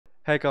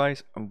Hey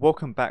guys, and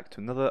welcome back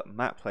to another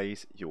Matt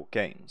Plays Your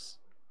Games.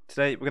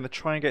 Today we're going to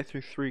try and get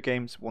through 3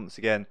 games once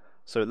again,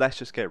 so let's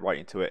just get right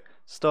into it,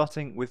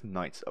 starting with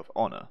Knights of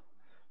Honor.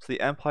 So the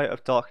Empire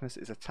of Darkness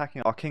is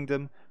attacking our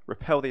kingdom,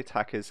 repel the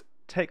attackers,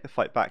 take the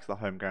fight back to the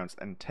home grounds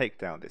and take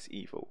down this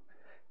evil.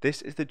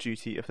 This is the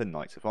duty of the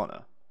Knights of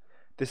Honor.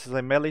 This is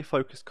a melee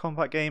focused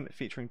combat game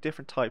featuring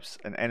different types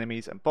and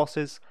enemies and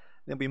bosses.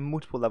 There will be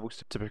multiple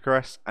levels to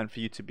progress and for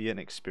you to be an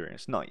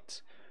experienced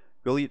knight.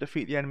 Will you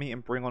defeat the enemy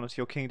and bring honor to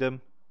your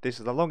kingdom? This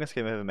is the longest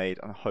game I've ever made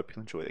and I hope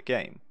you'll enjoy the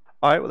game.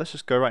 Alright, well let's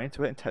just go right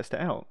into it and test it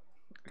out.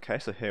 Okay,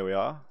 so here we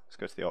are. Let's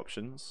go to the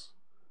options.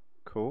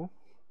 Cool.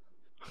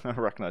 I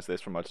recognise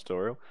this from my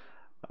tutorial.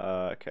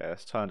 Okay,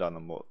 let's turn down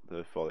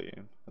the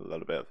volume, a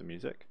little bit of the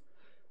music.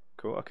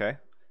 Cool, okay.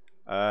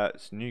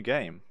 It's a new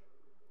game.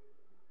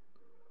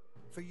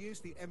 For years,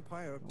 the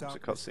Empire of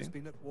Darkness has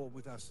been at war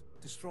with us,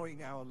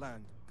 destroying our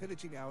land,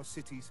 pillaging our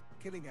cities,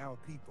 killing our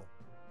people.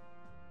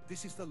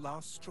 This is the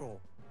last straw.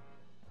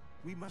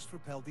 We must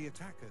repel the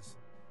attackers,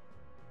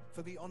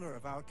 for the honor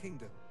of our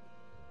kingdom,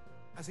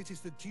 as it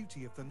is the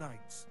duty of the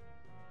knights.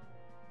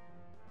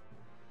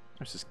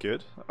 This is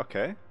good.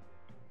 Okay,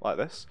 like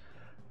this.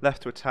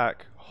 Left to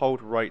attack,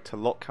 hold right to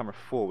lock camera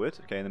forward.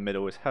 Okay, in the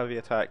middle is heavy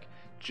attack,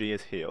 G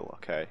is heal.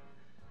 Okay.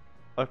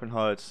 Open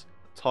HUD,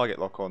 target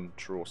lock on,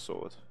 draw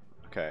sword.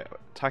 Okay,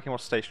 attacking while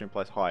stationary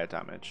implies higher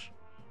damage.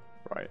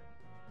 Right.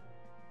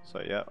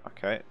 So yeah,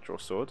 okay, draw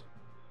sword.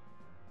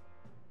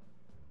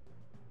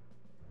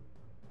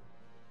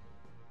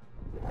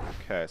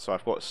 Okay, so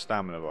I've got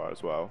stamina bar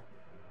as well.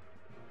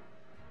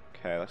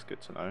 Okay, that's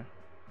good to know.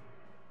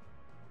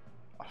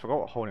 I forgot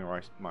what holding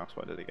right mouse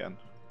button did again.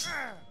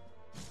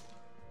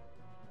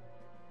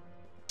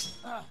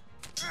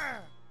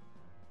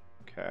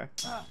 Okay,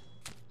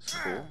 it's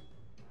cool.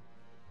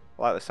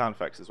 I like the sound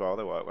effects as well,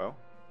 they work well.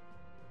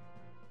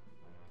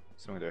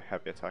 So I'm going to do a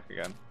heavy attack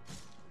again.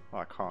 Oh,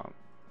 I can't.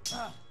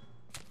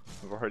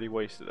 I've already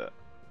wasted it.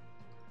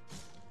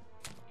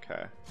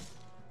 Okay.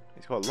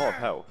 He's got a lot of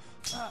health.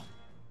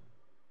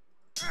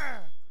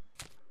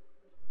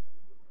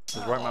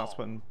 Does right mouse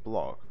button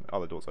block?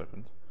 Oh, the door's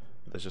opened.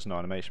 There's just no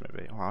animation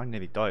maybe. Oh, I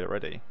nearly died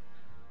already.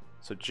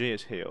 So G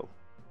is heal.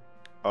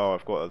 Oh,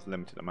 I've got a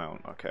limited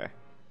amount. Okay.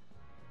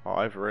 Oh,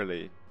 I've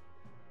nearly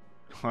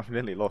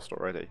lost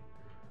already.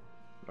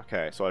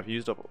 Okay, so I've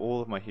used up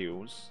all of my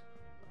heals.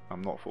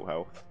 I'm not full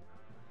health.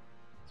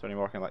 Is there any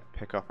more I can like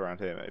pick up around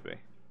here maybe?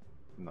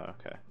 No,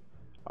 okay.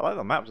 I like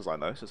the map design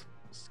though, this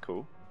is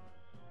cool.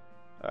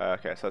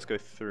 Okay, so let's go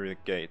through the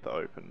gate that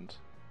opened.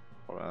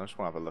 I just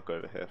want to have a look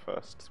over here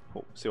first,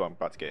 see what I'm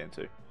about to get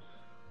into.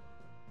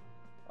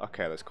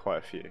 Okay, there's quite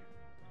a few.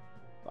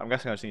 I'm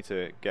guessing I just need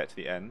to get to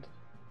the end.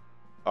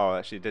 Oh,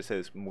 actually it did say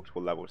there's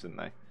multiple levels, didn't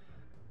they?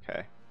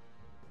 Okay.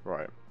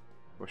 Right.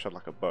 Wish I had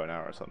like a bow and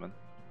arrow or something.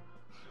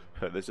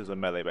 But this is a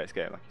melee based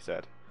game like you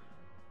said.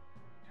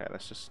 Okay,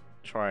 let's just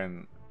try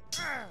and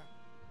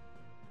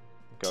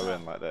go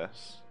in like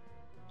this.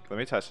 Let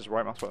me test, is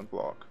right mouse button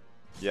block?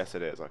 Yes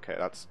it is, okay,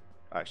 that's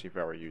actually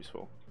very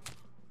useful.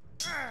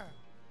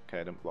 Okay,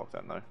 I didn't block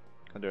that, no.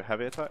 Can I do a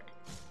heavy attack?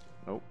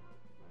 Nope.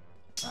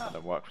 That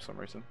didn't work for some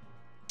reason.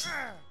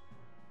 Can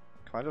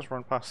I just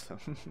run past them?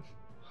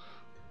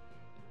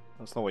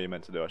 That's not what you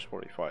meant to do, I should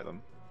probably fight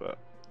them, but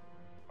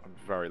I'm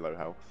very low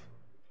health.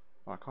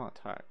 Oh, I can't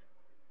attack.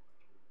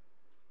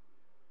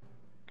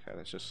 Okay,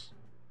 let's just...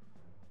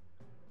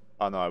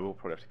 Oh no, I will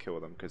probably have to kill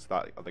them because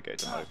that other gate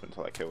didn't open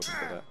until I killed them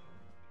with it.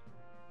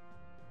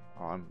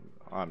 Oh,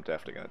 I'm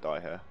definitely gonna die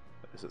here.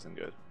 This isn't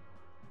good.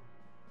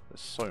 There's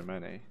so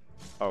many.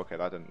 Oh, okay,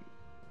 that didn't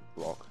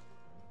block.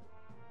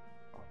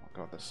 Oh my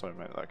god, there's so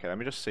many. Okay, let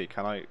me just see.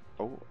 Can I?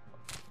 Oh,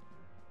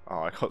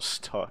 I got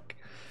stuck.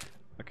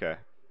 Okay.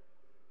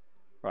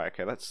 Right.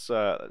 Okay. Let's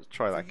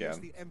try that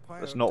again.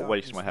 Let's not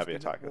waste my heavy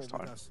attack this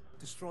time.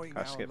 Can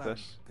I skip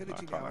this? No, I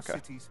can't. Okay.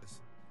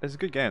 It's a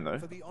good game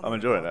though. I'm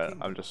enjoying it.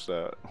 I'm just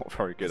not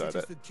very good at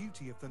it. The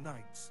duty of the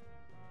knights.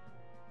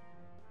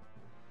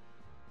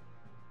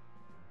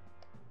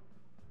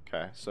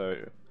 Okay,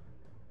 so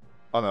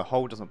oh no,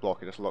 hold doesn't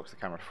block, it just locks the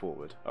camera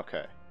forward.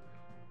 Okay.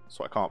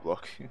 So I can't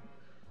block.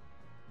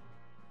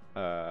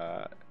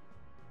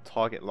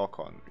 Target lock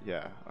on,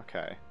 yeah,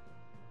 okay.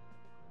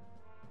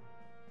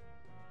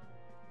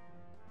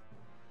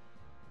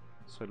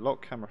 So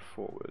lock camera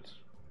forward.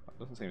 That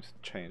doesn't seem to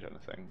change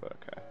anything, but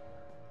okay.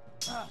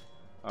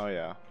 Oh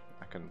yeah,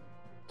 I can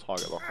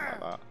target lock on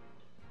like that.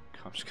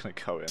 I'm just gonna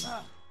go in,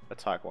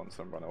 attack once,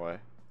 then run away.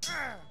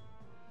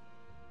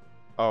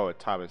 Oh, a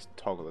tab is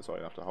toggle as well,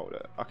 you have to hold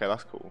it. Okay,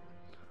 that's cool.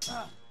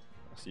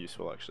 That's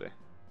useful actually.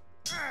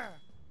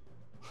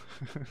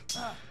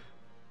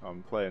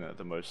 I'm playing it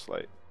the most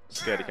like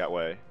scaredy cat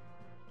way.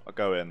 I'll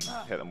go in,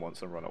 hit them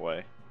once and run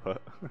away,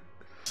 but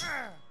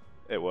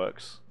it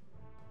works.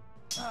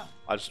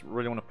 I just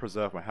really want to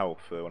preserve my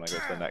health for when I go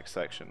to the next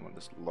section when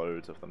there's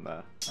loads of them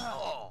there.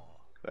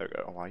 There we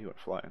go. Oh wow, you went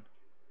flying.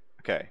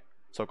 Okay,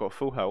 so I've got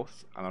full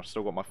health and I've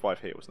still got my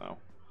 5 heals now.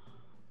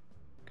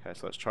 Okay,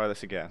 so let's try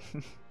this again.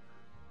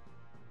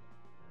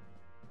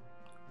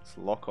 Let's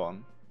lock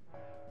on.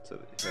 So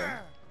yeah.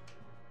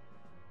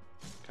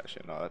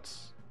 Actually, no,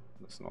 that's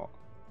not.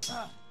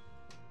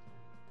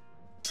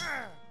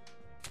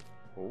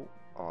 Oh,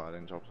 I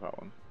didn't jump that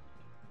one.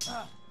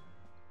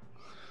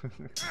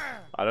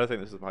 I don't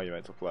think this is how you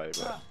meant to play,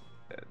 but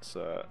it's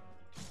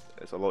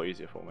a lot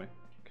easier for me.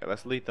 Okay,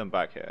 let's lead them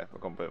back here.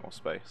 I've got a bit more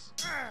space.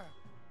 Did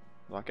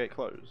that gate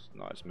closed?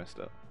 No, I just missed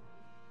it.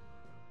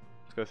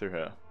 Let's go through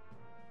here.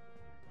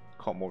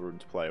 Got more room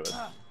to play with.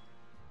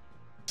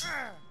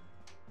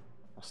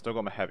 I've still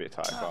got my heavy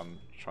attack, but I'm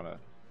trying to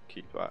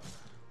keep that.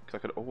 Because I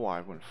could. Oh,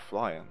 I went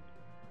flying.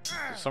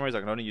 For some reason,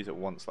 I can only use it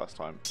once last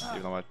time,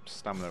 even though my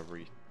stamina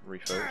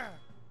refilled.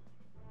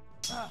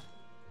 I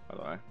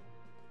don't know.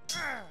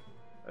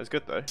 It's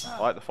good though. I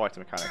like the fighting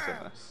mechanics in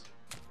this.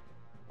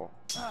 Oh,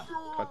 can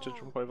I just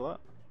jump over that?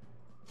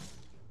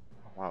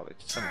 Oh, wow, they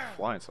just send me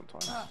flying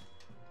sometimes.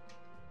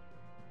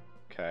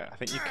 Okay, I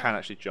think you can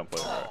actually jump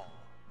over it.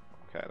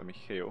 Okay, let me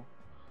heal.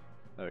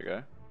 There we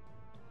go.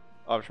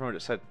 Oh, I just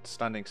remembered it said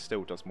standing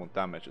still does more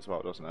damage as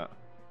well, doesn't it?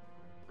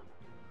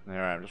 And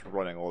here I am just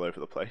running all over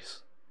the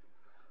place.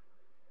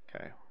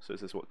 Okay, so is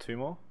this what, 2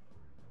 more?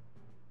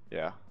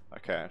 Yeah,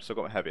 okay, I've still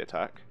got my heavy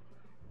attack.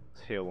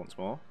 Let's heal once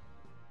more.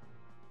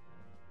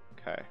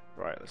 Okay,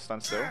 right, let's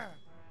stand still.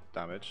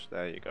 Damage,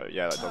 there you go.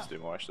 Yeah, that does do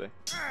more actually.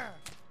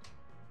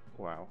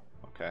 Wow,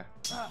 okay.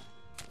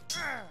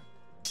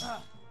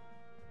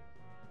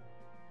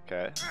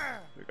 Okay,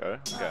 here we go,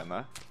 I'm getting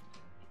there.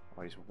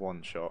 Oh, he's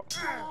one shot.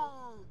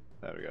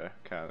 There we go.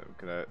 Okay, I'm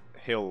gonna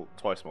heal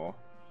twice more.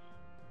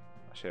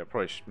 Actually, I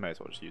probably may as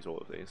well just use all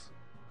of these.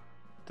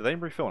 Do they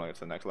refill when I get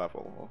to the next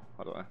level? Or,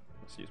 I don't know.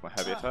 Let's use my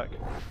heavy attack.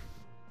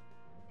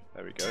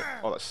 There we go.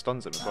 Oh, that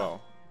stuns him as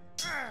well.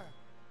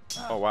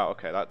 Oh wow,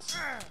 okay, that's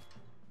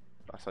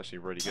actually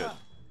really good.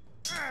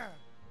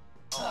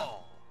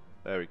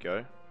 There we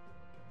go.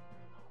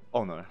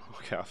 Oh no,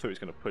 okay, I thought he was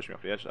going to push me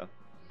off the edge then.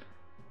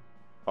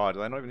 Oh,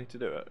 did I not even need to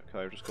do it? Because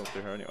I've just gone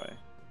through her anyway.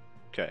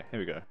 Okay, here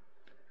we go.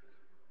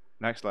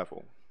 Next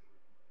level.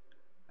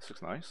 This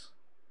looks nice.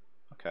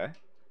 Okay.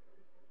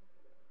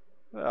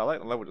 Yeah, I like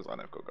the level design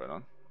they've got going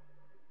on.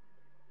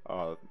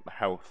 Oh, my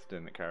health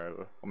didn't carry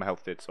over. Well, my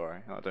health did,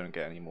 sorry. I don't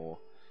get any more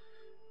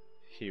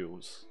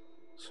heals.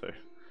 So,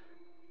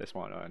 this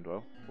might not end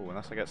well. Oh,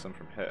 unless I get some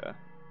from here.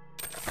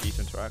 E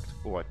to interact.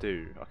 Oh, I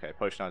do. Okay,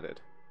 potion added.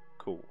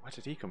 Cool. Where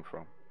did he come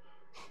from?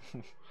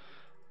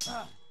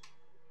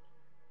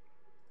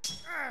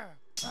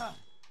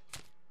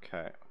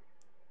 Okay.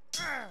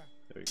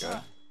 There we go.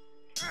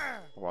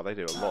 Wow, they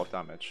do a lot of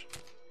damage.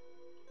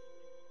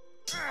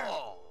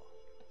 I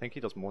think he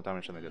does more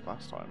damage than they did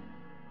last time.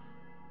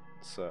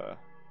 It's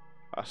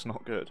that's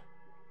not good.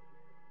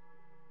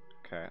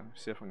 Okay, let me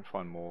see if I can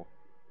find more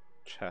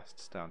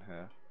chests down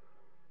here.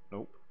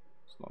 Nope,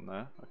 it's not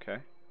there.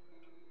 Okay.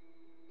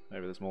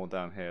 Maybe there's more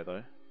down here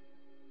though.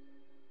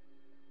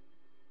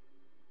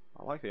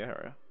 I like the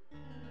area.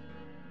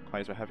 Can I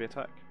use my heavy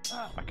attack?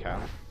 I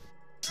can.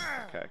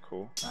 Okay,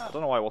 cool. I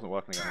don't know why it wasn't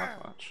working again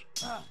last match.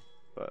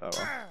 But oh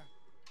well.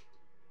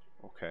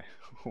 Okay.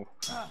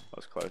 That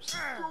was close.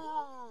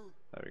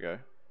 There we go.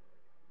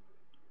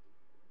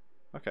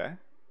 Okay.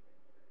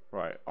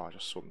 Right. Oh, I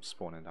just saw them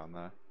spawning down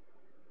there.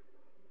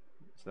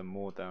 Is there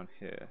more down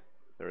here?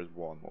 There is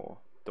one more.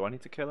 Do I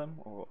need to kill him?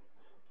 Or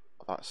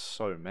oh, that's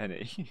so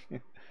many.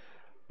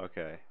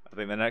 Okay. I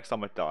think the next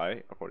time I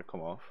die, I'll probably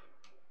come off.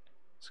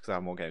 It's because I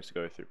have more games to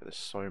go through, but there's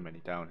so many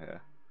down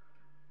here.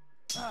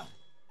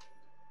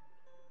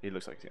 He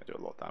looks like he's going to do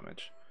a lot of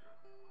damage.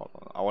 Hold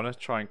on. I want to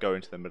try and go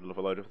into the middle of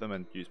a load of them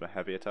and use my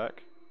heavy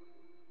attack.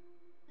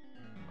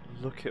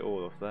 Look at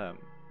all of them.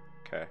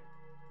 Okay.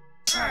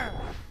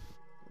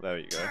 There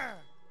you go.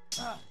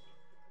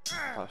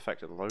 That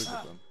affected loads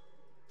of them.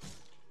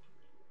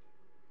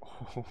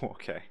 Oh,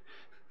 okay.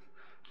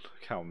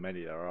 Look how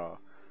many there are.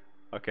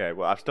 Okay,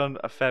 well I've done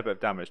a fair bit of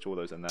damage to all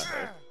those in there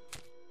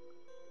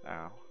though.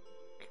 Ow.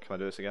 Can I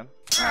do this again?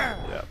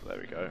 Yeah, there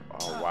we go.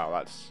 Oh wow,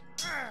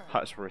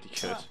 that's really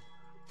good.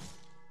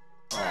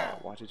 Oh,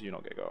 why did you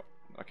not get got?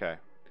 Okay.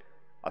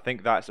 I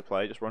think that's the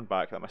play. Just run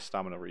back, let my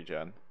stamina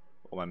regen.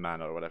 Or my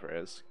mana or whatever it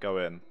is. Go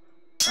in.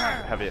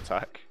 Heavy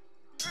attack.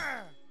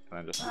 And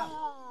then just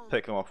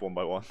pick them off one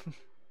by one.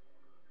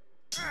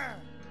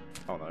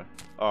 Oh no.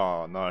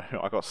 Oh no,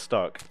 I got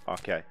stuck.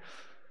 Okay.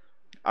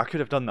 I could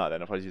have done that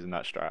then if I was using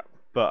that strat.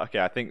 But okay,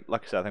 I think,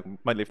 like I said, I think I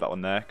might leave that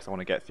one there because I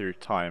want to get through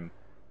time.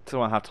 I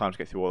don't want to have time to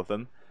get through all of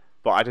them.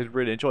 But I did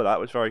really enjoy that.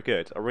 It was very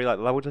good. I really liked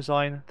the level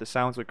design. The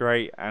sounds were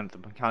great, and the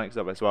mechanics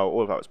of it as well.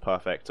 All of that was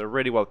perfect. So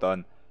really well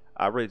done.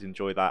 I really did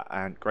enjoy that,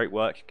 and great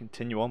work.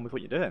 Continue on with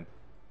what you're doing.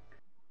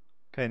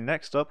 Okay,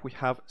 next up we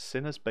have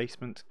Sinner's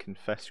Basement,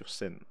 Confess Your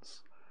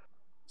Sins.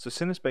 So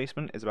Sinner's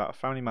Basement is about a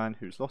family man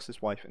who's lost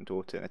his wife and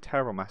daughter in a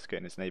terrible massacre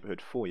in his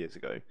neighbourhood 4 years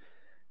ago.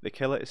 The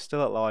killer is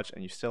still at large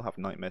and you still have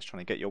nightmares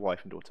trying to get your wife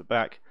and daughter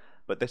back,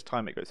 but this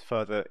time it goes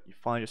further. You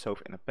find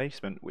yourself in a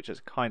basement which is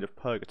a kind of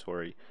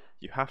purgatory.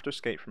 You have to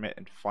escape from it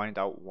and find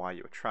out why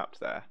you were trapped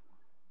there.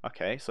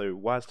 Okay, so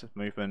WASD to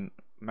movement,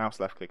 mouse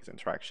left click is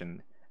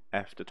interaction,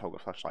 F to toggle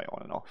flashlight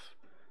on and off.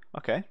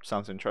 Okay,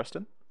 sounds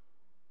interesting.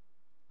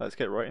 let's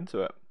get right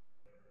into it.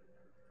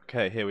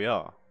 Okay, here we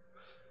are.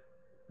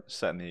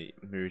 Setting the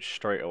mood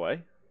straight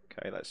away.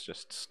 Okay, let's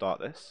just start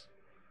this.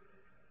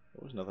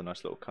 Oh, there's another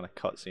nice little kind of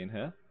cutscene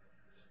here.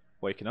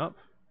 Waking up.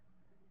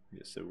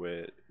 Yeah, so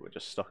we're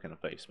just stuck in a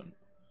basement.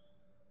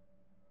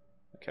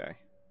 Okay.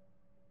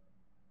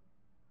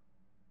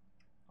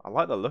 I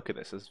like the look of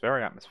this. It's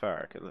very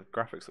atmospheric. The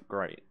graphics look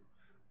great.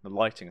 The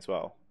lighting as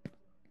well.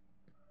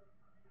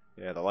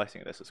 Yeah, the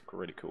lighting of this is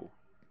really cool.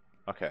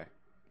 Okay.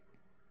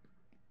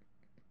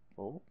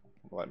 Oh,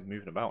 like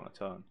moving about on a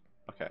turn.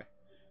 Okay.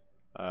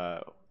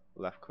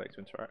 Left click to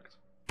interact.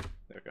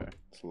 There we go.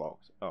 It's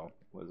locked. Oh,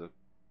 is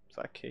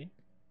that a key?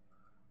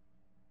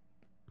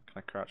 Can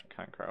I crouch? I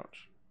can't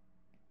crouch.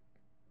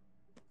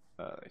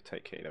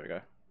 Take key. There we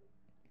go.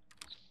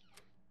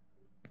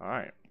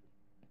 Alright.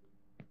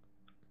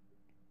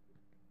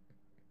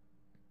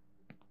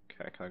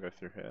 Okay, can I go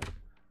through here?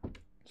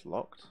 It's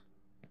locked.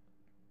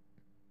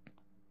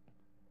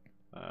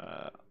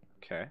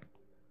 Okay.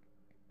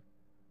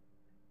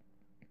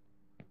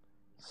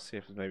 See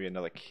if there's maybe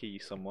another key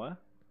somewhere.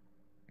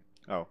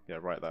 Oh, yeah,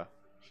 right there.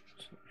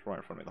 It's right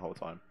in front of me the whole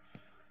time.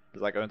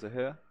 Does that go into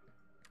here?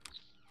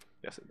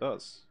 Yes, it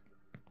does.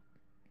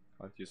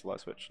 I have to use the light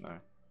switch now.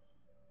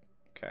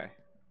 Okay.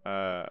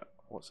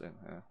 What's in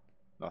here?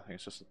 Nothing.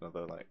 It's just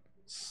another like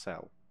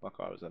cell, like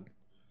I was in.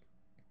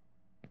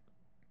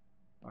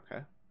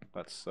 Okay,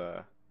 that's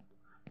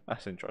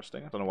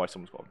interesting. I don't know why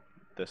someone's got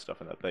this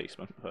stuff in their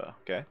basement, but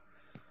okay.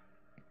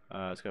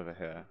 Let's go over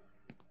here.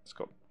 It's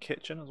got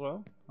kitchen as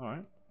well. All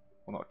right.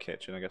 Well, not a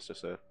kitchen. I guess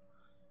just a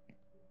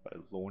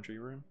laundry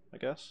room. I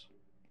guess.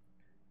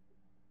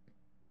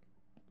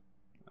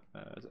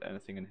 Is there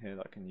anything in here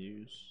that I can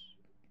use?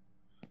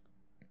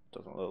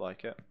 Doesn't look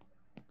like it.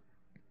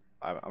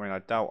 I mean, I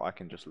doubt I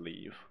can just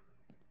leave.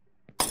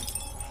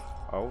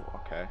 Oh,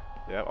 okay.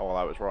 Yeah. Oh, well,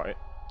 I was right.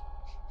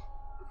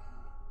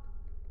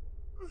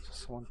 Is there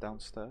someone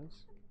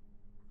downstairs?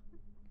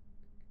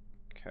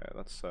 Okay,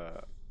 that's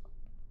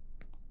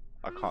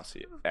I can't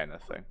see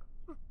anything.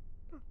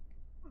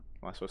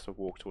 Am I supposed to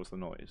walk towards the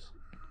noise?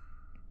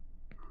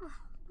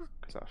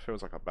 Because that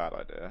feels like a bad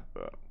idea,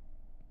 but...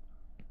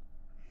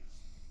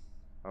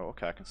 Oh,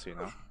 okay, I can see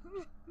now.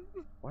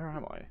 Where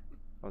am I?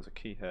 Oh, there's a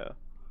key here.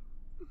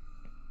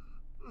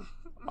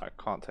 I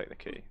can't take the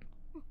key.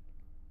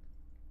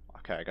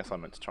 Okay, I guess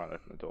I'm meant to try and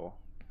open the door.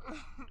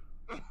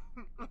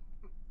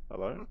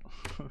 Hello?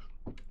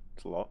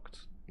 It's locked.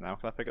 Now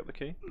can I pick up the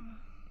key?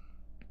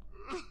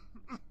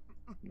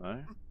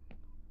 No?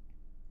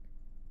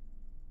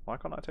 Why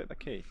can't I take the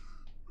key?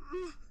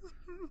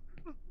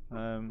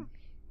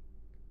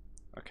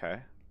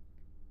 Okay.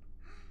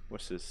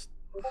 This is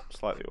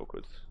slightly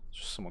awkward. It's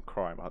just someone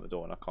crying behind the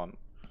door and I can't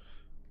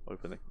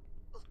open it.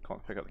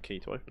 Can't pick up the key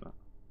to open it.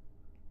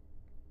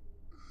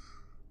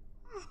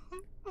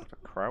 If I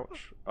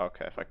crouch?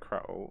 Okay, if I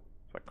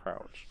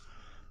crouch.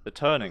 The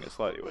turning is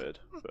slightly weird,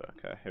 but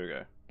okay, here we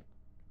go.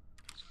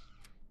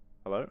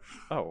 Hello?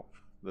 Oh,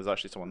 there's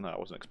actually someone there. I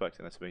wasn't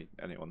expecting there to be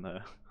anyone there.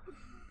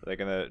 Are they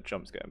gonna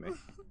jump scare me?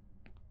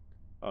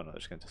 Oh no, they're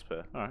just gonna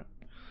disappear. Alright.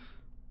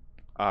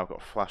 Ah, I've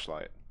got a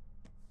flashlight.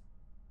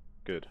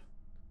 Good.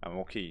 And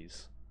more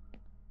keys.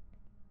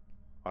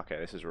 Okay,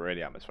 this is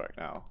really atmospheric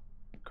now.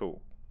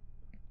 Cool.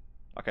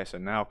 Okay, so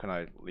now can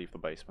I leave the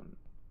basement?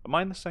 Am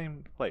I in the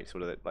same place, or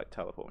did it like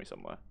teleport me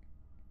somewhere?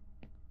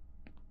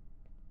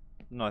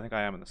 No, I think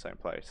I am in the same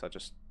place.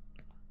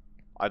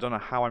 I don't know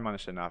how I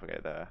managed to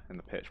navigate there in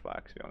the pitch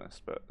black, to be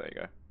honest, but there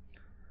you go.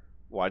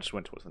 Well, I just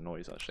went towards the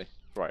noise, actually.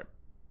 Right.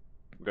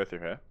 We'll go through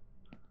here.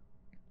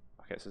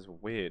 Okay, this is a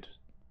weird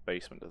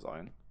basement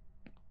design.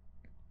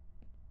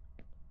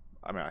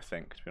 I mean, I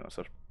think, to be honest,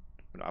 we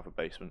don't have a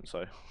basement,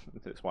 so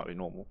this might be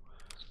normal.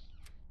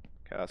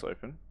 Okay, that's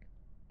open.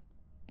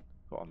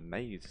 Got a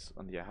maze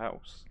under your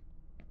house.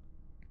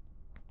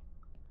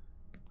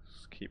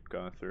 Just keep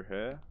going through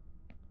here.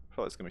 I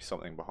feel like there's going to be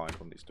something behind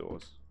one of these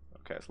doors.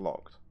 Okay, it's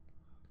locked.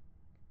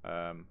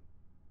 There's going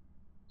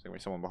to be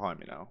someone behind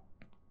me now.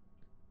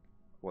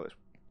 Well,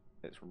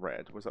 it's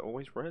red. Was that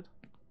always red?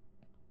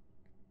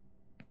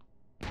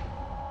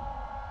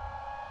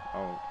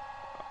 Oh,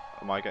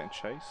 am I getting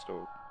chased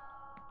or?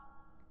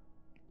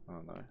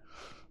 Oh no.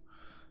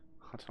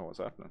 I don't know what's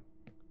happening.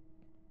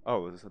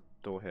 Oh, there's a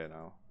door here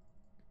now.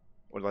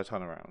 Or did I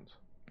turn around?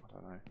 I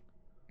don't know.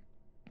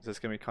 Is this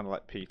going to be kind of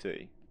like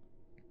PT?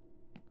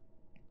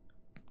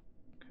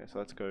 Okay, so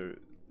let's go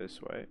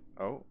this way.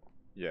 Oh,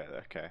 yeah,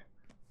 okay.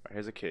 Right,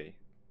 here's a key.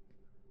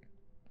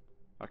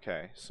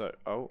 Okay, so,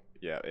 oh,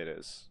 yeah, it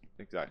is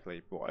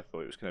exactly what I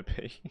thought it was going to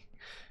be.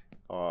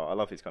 Oh, I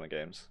love these kind of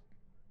games.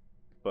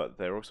 But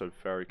they're also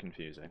very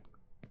confusing.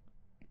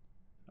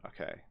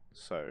 Okay,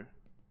 so...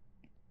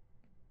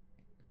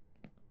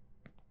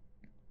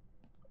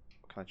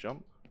 Can I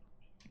jump?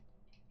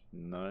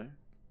 No.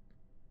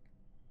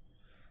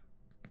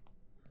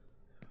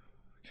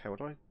 Okay, what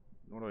do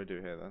I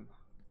do here then?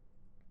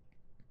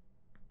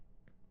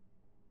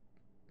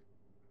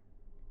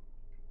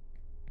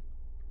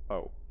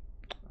 Oh,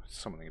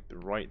 something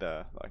right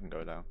there that I can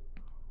go down.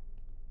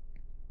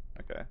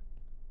 Okay.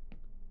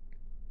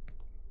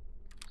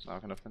 Now I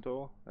can open the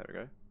door. There we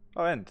go.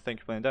 Oh, and thank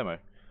you for playing the demo.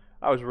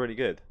 That was really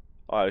good.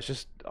 I was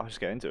just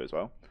getting into it as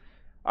well.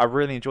 I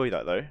really enjoyed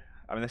that though.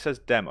 I mean, it says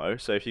demo,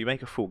 so if you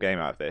make a full game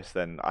out of this,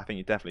 then I think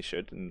you definitely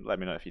should, and let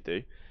me know if you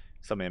do.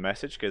 Send me a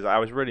message, because I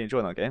was really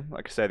enjoying that game.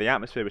 Like I say, the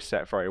atmosphere was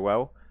set very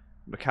well,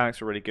 the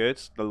mechanics were really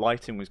good, the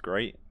lighting was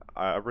great.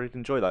 I really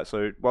enjoyed that,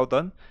 so well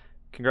done.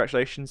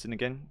 Congratulations, and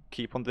again,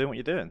 keep on doing what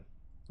you're doing.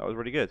 That was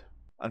really good.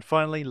 And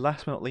finally,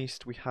 last but not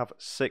least, we have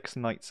Six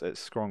Nights at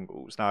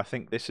Skrongles. Now, I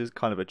think this is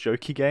kind of a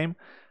jokey game,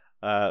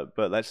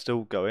 but let's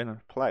still go in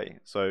and play.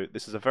 So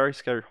this is a very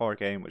scary horror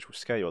game which will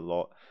scare you a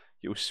lot.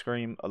 You will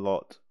scream a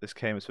lot. This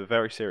game is a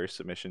very serious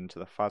submission to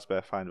the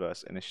Fazbear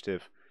Fanverse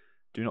initiative.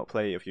 Do not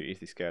play if you're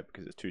easily scared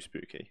because it's too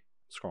spooky.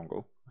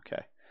 Skrongle.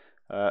 Okay.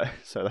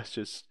 So let's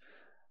just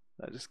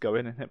go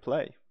in and hit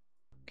play.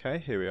 Okay,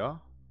 here we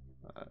are.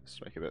 Let's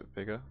make it a bit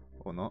bigger,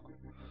 or not.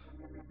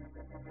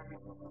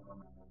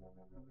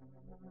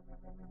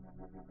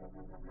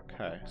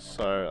 Okay,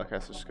 so I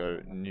guess let's go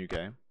new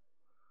game.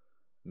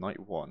 Night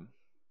 1.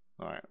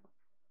 Alright.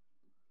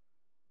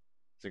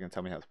 Is he going to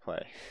tell me how to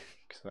play?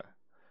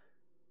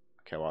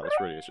 Okay, wow, this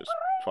really is just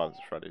Five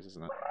Nights at Freddy's,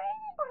 isn't it?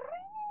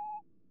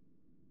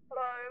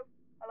 Hello.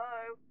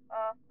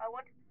 I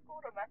wanted to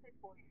record a message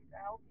for you to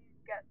help you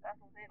get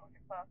settled in on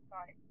your first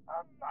night.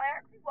 I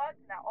actually worked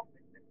in that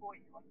office before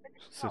you.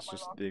 This is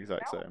just the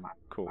exact same.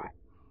 Cool.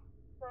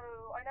 So,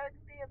 I know it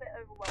can be a bit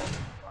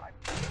overwhelming, but I'm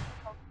here to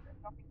tell you there's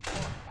nothing to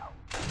worry about.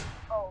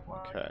 Oh,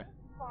 okay.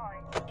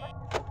 Fine. Let's just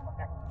talk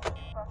about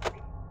your first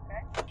meeting,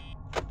 okay?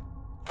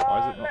 Why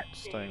is it not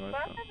staying open?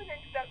 First, there's an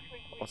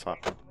introductory What's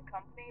happening? from the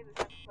company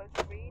that you're supposed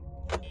to read.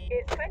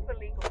 It's kind of a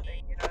legal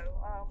thing, you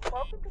know.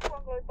 Welcome to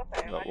Skrongles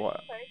Buffet.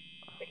 What?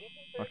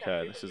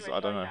 Okay, this is, I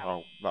don't know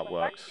how that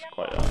works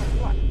quite yet.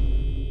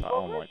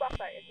 Oh my,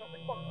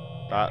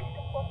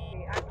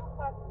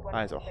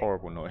 that is a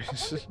horrible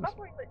noise.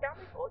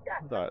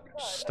 That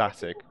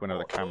static whenever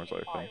the camera's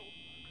open.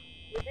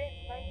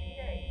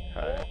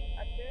 Okay.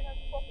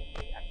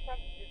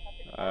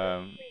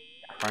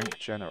 Crank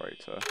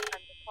generator.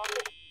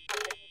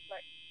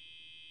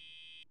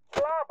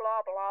 Blah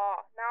blah blah.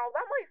 Now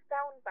that might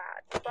sound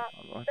bad, but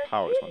my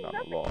power's gone down a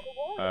lot.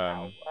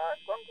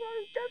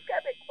 Skrongles does get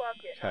a bit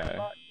quirky, okay.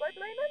 But do I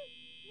blame him?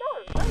 No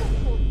one's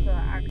forced to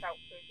act out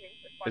spooking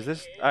for 5 Is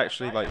this years,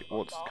 actually like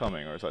what's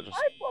coming, or is that just?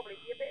 I'd probably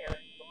be a bit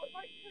irritable at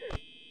night too.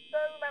 So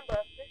remember,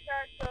 this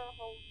character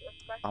holds a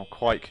special. I'm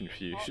quite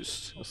confused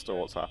as to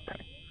what's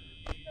happening.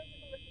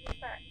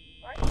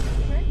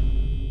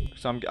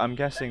 So I'm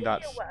guessing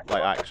that's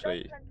like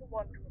actually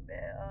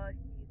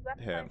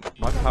him.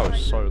 My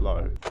power's so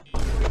low.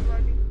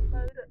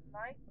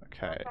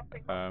 Okay.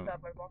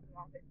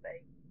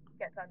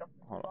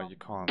 Oh, you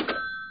can't.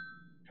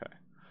 Okay.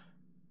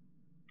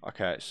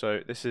 Okay.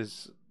 So this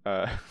is.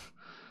 I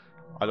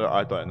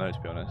don't know, to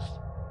be honest.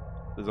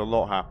 There's a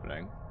lot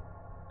happening.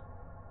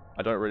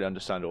 I don't really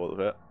understand all of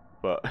it,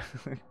 but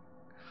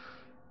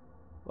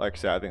like I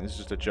said, I think this is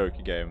just a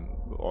jokey game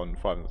on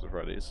Five Nights at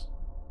Freddy's.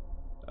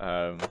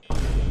 Yeah,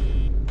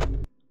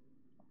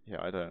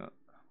 I don't know.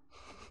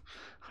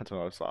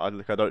 It's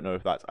like, I don't know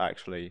if that's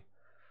actually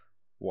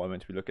what I'm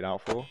meant to be looking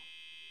out for.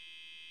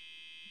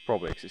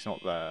 Probably, because it's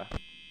not there.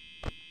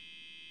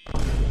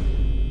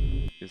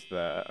 Is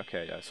there?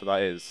 Okay, yeah. So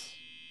that is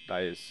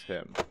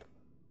him.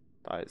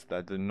 That is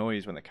the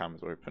noise when the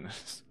camera's open.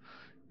 It's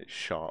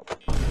sharp.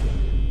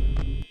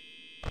 I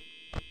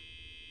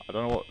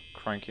don't know what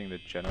cranking the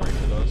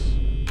generator does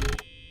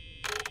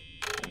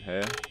in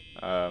here.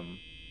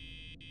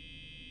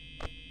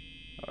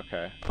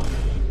 Okay.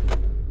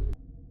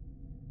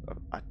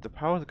 The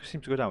power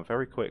seems to go down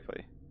very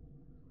quickly.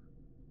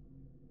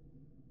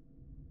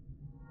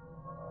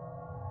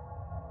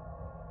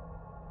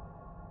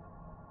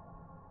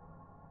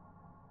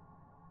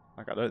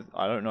 Like I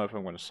don't know if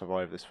I'm going to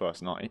survive this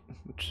first night,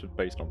 just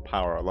based on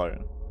power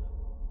alone.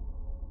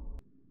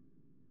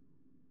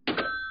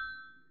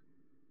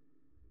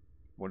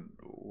 What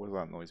does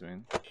that noise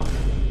mean?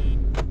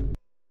 That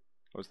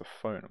was the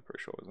phone, I'm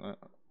pretty sure, isn't it?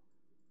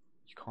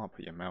 You can't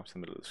put your mouse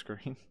in the middle of the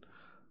screen.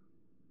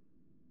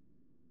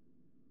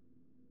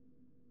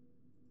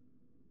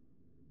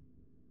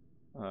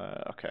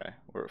 Okay,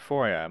 we're at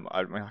 4 AM.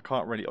 I mean, I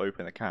can't really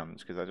open the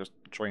cams because I just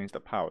drains the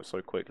power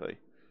so quickly.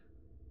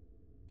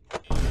 I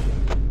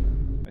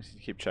just need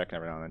to keep checking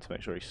every now and then to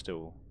make sure he's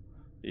still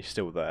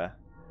there.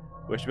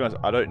 Which, to be honest,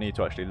 I don't need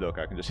to actually look.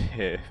 I can just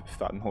hear if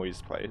that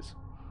noise plays.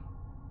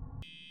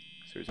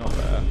 So he's not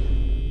there.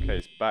 Okay,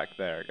 he's back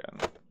there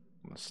again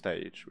on the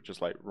stage, which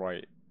is like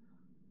right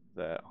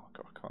there. Oh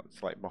god, I can't.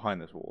 It's like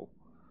behind this wall.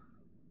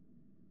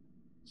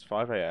 It's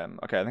 5 AM.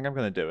 Okay, I think I'm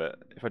going to do it.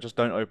 If I just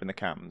don't open the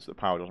cams, the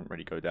power doesn't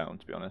really go down,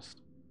 to be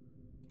honest.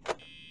 Okay,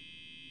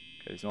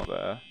 he's not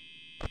there.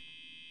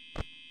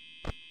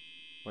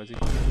 Where's he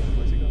gone?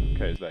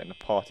 Okay, he's there in the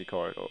party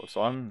corridor.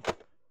 So I'm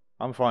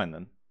fine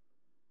then.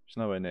 He's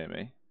nowhere near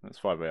me. It's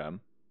 5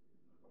 AM.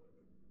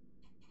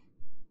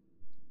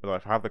 But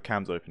if I have the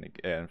cams open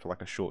again for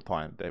like a short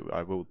time,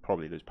 I will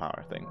probably lose power,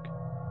 I think.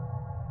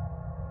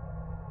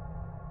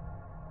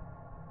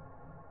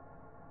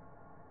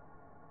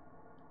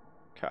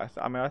 Okay,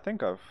 I mean, I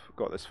think I've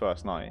got this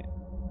first night.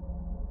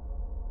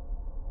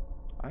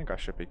 I think I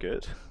should be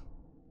good.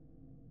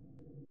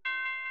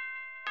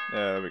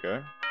 Yeah, there we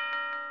go.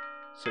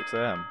 6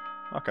 AM.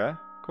 Okay,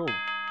 cool.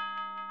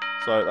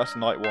 So that's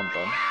night 1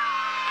 done.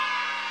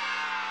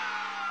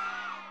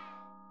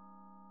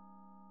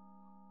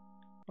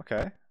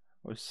 Okay,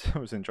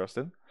 was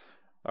interesting.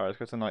 Alright, let's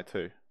go to night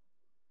 2.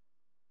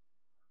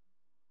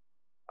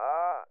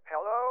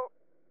 Hello?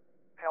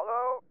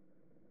 Hello?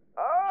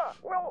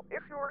 Well,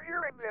 if you're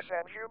hearing this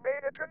and you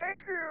made it, thank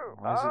you.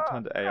 Why is it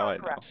turned to AI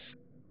now?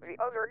 The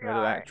other We had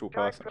an actual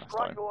person last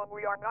time. and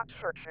we are not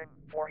searching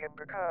for him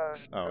because,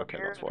 okay,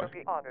 that's why. to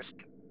be honest,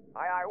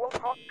 I will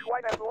talk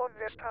quite as long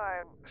this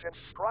time, since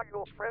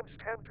Skrongles' friends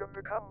tend to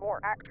become more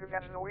active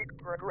as the week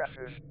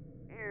progresses.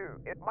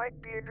 It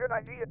might be a good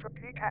idea to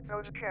peek at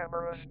those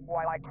cameras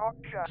while I talk,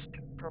 just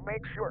to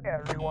make sure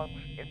everyone's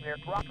in their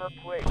proper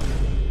place.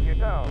 You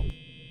know.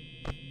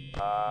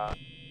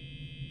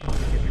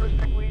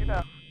 Interestingly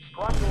enough,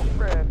 Skrongles'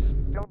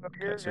 friends don't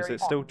appear so is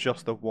it still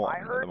just the one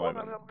at the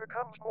moment? I'm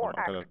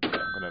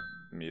gonna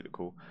mute the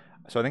call.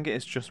 So I think it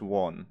is just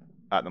one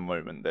at the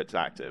moment that's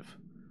active.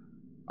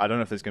 I don't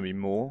know if there's gonna be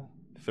more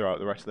throughout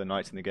the rest of the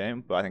nights in the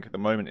game, but I think at the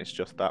moment it's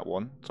just that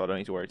one, so I don't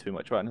need to worry too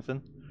much about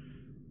anything.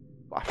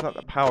 But I feel like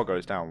the power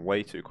goes down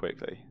way too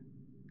quickly.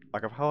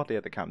 Like, I've hardly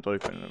had the camps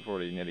open and I've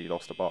already nearly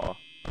lost a bar.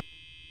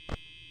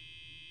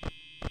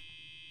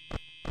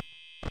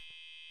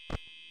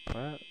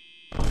 Where?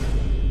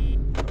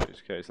 Oh,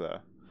 it's okay, it's there.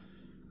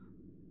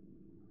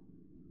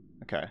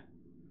 Okay.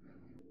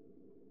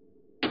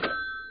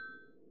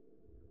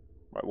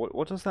 Right,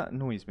 what does that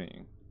noise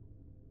mean?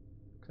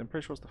 Because I'm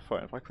pretty sure it's the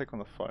phone. If I click on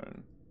the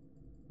phone,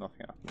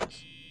 nothing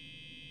happens.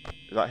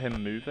 Is that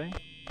him moving?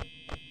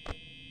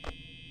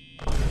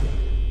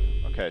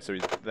 Okay, so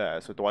he's there.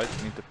 So do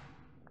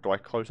I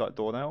close that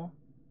door now?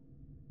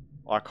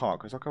 I can't,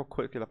 because look how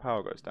quickly the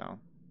power goes down.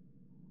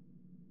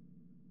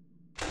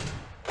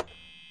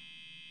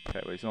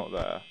 Okay, well he's not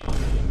there.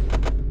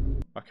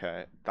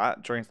 Okay,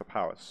 that drains the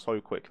power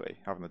so quickly,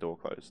 having the door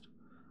closed.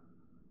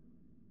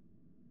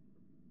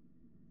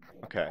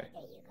 Okay.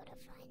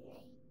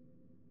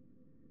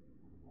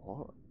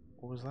 What?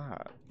 What was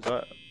that? Is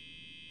that...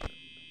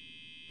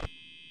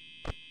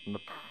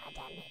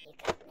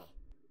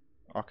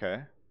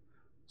 Okay.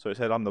 So it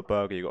said I'm the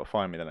burger, you gotta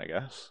find me then, I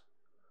guess.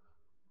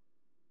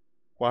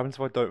 What happens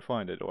if I don't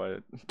find it?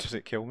 Does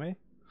it kill me?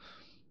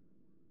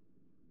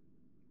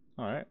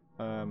 Alright,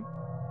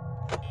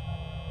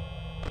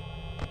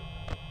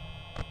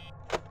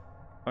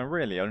 I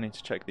really only need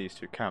to check these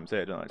 2 camps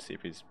here, don't I, to see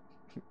if he's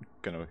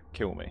gonna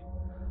kill me.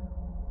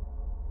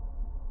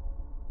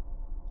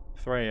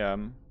 3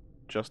 AM,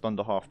 just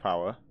under half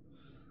power.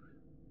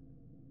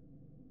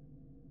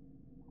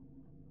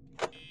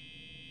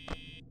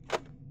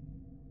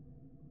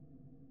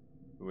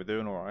 We're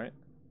doing alright.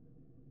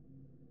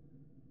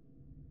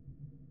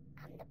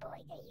 I'm the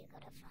boy that you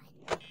gotta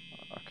find.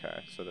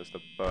 Okay, so there's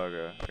the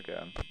burger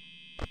again.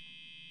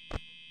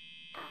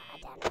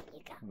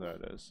 There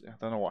it is. I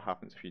don't know what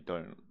happens if you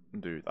don't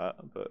do that,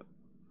 but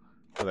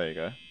there you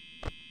go.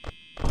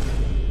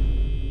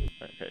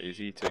 Okay, he's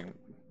eating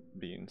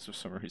beans for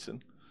some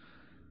reason.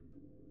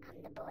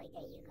 I'm the boy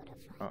that you gotta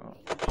find.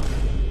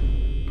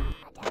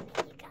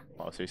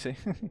 Oh, so you see?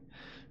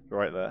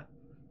 Right there.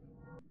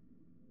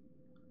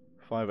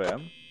 5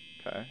 AM.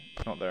 Okay,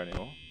 it's not there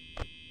anymore.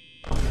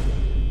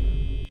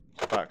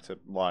 It's back to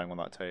lying on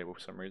that table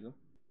for some reason.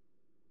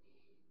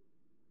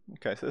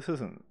 Okay, so this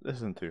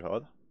isn't too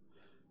hard.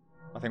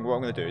 I think what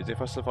I'm going to do is,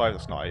 if I survive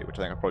this night, which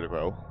I think I probably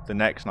will, the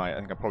next night I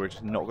think I'm probably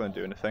just not going to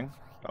do anything.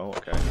 Oh,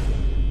 okay.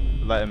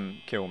 Let him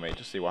kill me,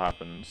 just see what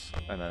happens,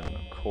 and then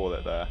call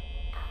it there.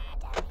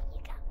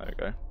 There we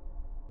go.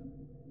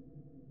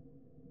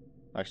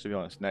 Actually, to be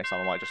honest, next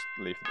time I might just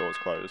leave the doors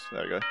closed.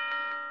 There we go.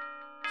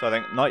 So I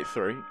think night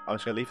 3, I'm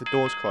just going to leave the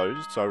doors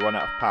closed so I run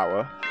out of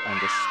power and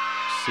just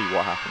see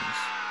what happens.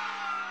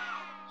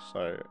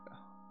 So,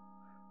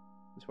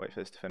 let's wait for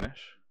this to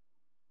finish.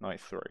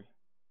 Night 3.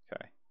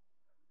 Okay.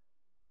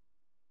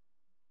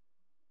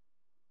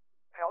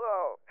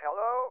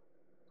 Hello?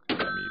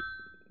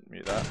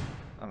 Mute that.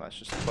 And let's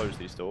just close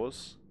these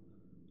doors.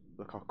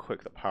 Look how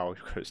quick the power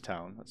goes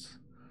down. That's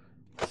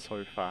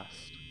so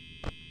fast.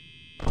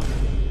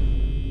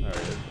 There it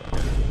is.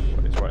 Okay.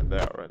 Well, it's right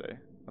there already.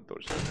 I thought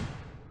it was open.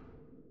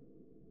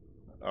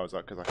 Oh, is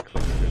that because I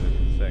clicked through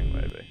the thing,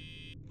 maybe?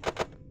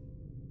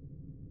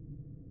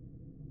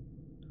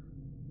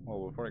 Well,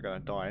 we're probably going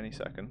to die any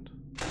second.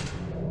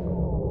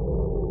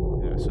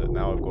 Yeah, so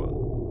now I've got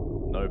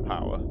no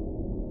power.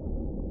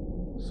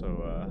 So,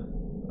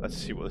 let's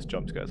see what this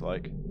jump scare's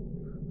like.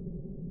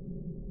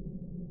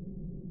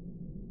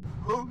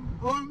 Oh,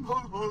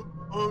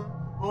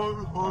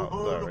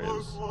 there it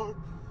is.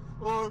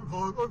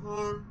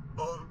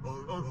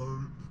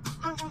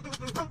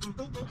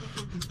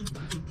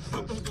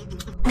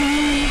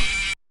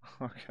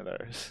 Okay, there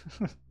it is.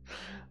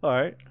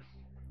 Alright.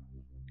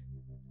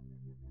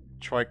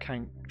 Try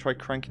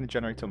cranking the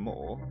generator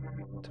more.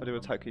 Tell you to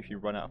attack if you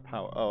run out of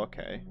power. Oh,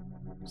 okay.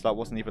 So that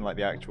wasn't even like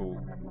the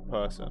actual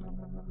person.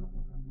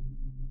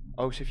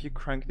 Oh, so if you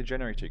crank the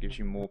generator, it gives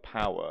you more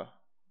power.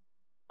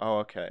 Oh,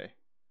 okay.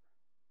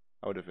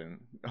 That would have been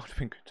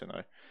good to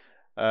know.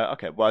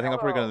 Okay, well I think I'm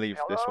probably going to leave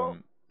this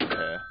one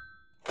here.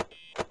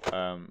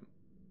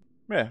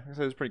 Yeah,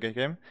 so it was a pretty good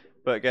game.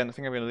 But again, I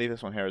think I'm going to leave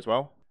this one here as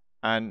well.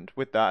 And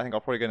with that, I think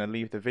I'm probably going to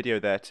leave the video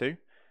there too.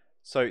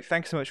 So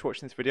thanks so much for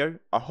watching this video.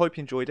 I hope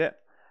you enjoyed it.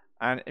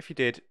 And if you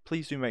did,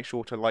 please do make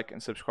sure to like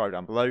and subscribe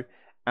down below.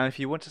 And if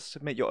you want to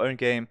submit your own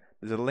game,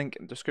 there's a link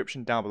in the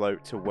description down below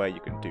to where you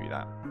can do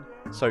that.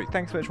 So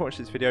thanks so much for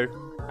watching this video,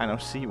 and I'll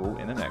see you all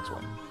in the next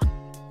one.